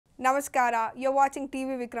Namaskara, you're watching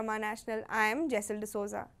TV Vikrama National. I am Jessel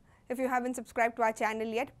D'Souza. If you haven't subscribed to our channel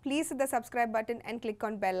yet, please hit the subscribe button and click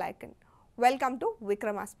on bell icon. Welcome to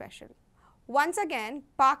Vikrama Special. Once again,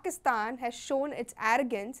 Pakistan has shown its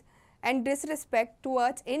arrogance and disrespect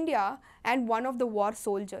towards India and one of the war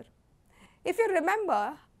soldier. If you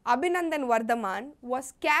remember, Abhinandan Vardhaman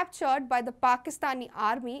was captured by the Pakistani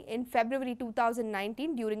army in February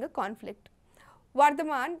 2019 during a conflict.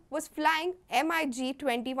 Vardhaman was flying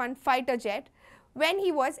MiG-21 fighter jet when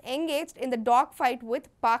he was engaged in the dogfight with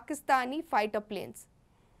Pakistani fighter planes.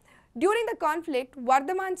 During the conflict,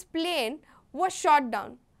 Vardhaman's plane was shot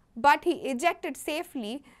down, but he ejected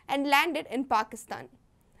safely and landed in Pakistan.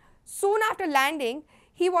 Soon after landing,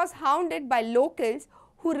 he was hounded by locals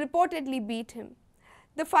who reportedly beat him.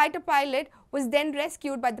 The fighter pilot was then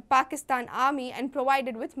rescued by the Pakistan army and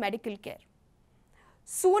provided with medical care.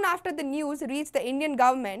 Soon after the news reached the Indian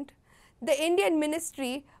government, the Indian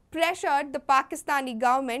ministry pressured the Pakistani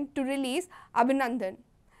government to release Abhinandan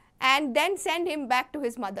and then send him back to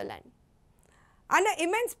his motherland. Under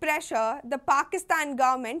immense pressure, the Pakistan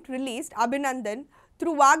government released Abhinandan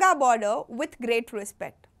through Wagah border with great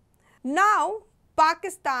respect. Now,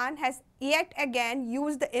 Pakistan has yet again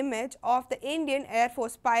used the image of the Indian Air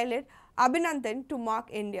Force pilot Abhinandan to mock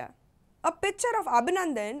India. A picture of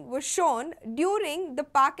Abhinandan was shown during the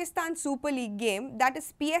Pakistan Super League game, that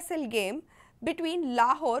is PSL game, between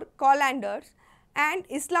Lahore Qalandars and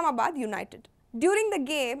Islamabad United. During the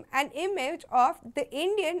game, an image of the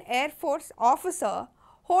Indian Air Force officer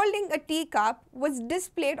holding a teacup was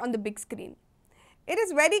displayed on the big screen. It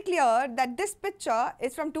is very clear that this picture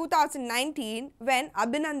is from 2019 when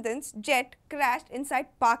Abhinandan's jet crashed inside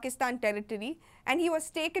Pakistan territory and he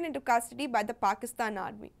was taken into custody by the Pakistan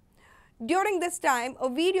army. During this time, a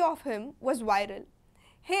video of him was viral,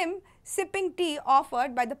 him sipping tea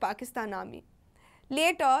offered by the Pakistan army.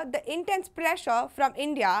 Later, the intense pressure from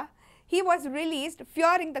India, he was released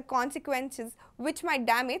fearing the consequences which might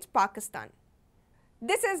damage Pakistan.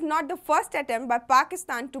 This is not the first attempt by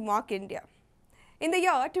Pakistan to mock India. In the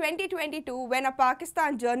year 2022, when a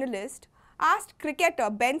Pakistan journalist asked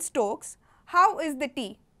cricketer Ben Stokes, "How is the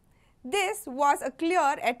tea?" This was a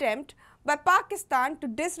clear attempt by Pakistan to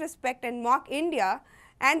disrespect and mock India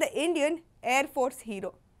and the Indian Air Force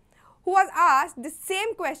hero, who was asked the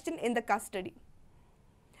same question in the custody.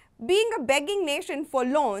 Being a begging nation for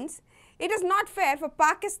loans, it is not fair for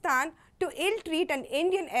Pakistan to ill-treat an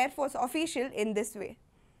Indian Air Force official in this way.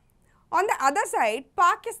 On the other side,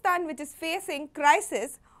 Pakistan, which is facing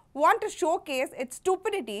crisis, want to showcase its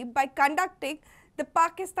stupidity by conducting the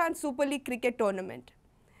Pakistan Super League cricket tournament.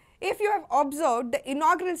 If you have observed, the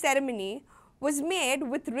inaugural ceremony was made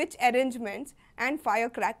with rich arrangements and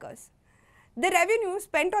firecrackers. The revenue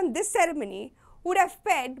spent on this ceremony would have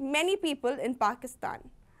fed many people in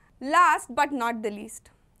Pakistan. Last but not the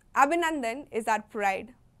least, Abhinandan is our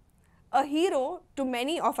pride, a hero to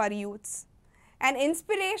many of our youths, an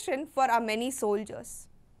inspiration for our many soldiers.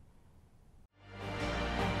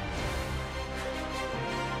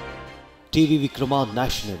 TV Vikrama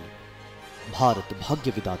National, Bharat,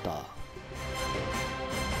 Bhagya, Vidhata.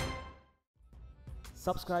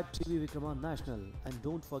 Subscribe TV Vikrama National and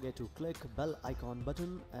don't forget to click bell icon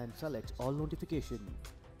button and select all notification.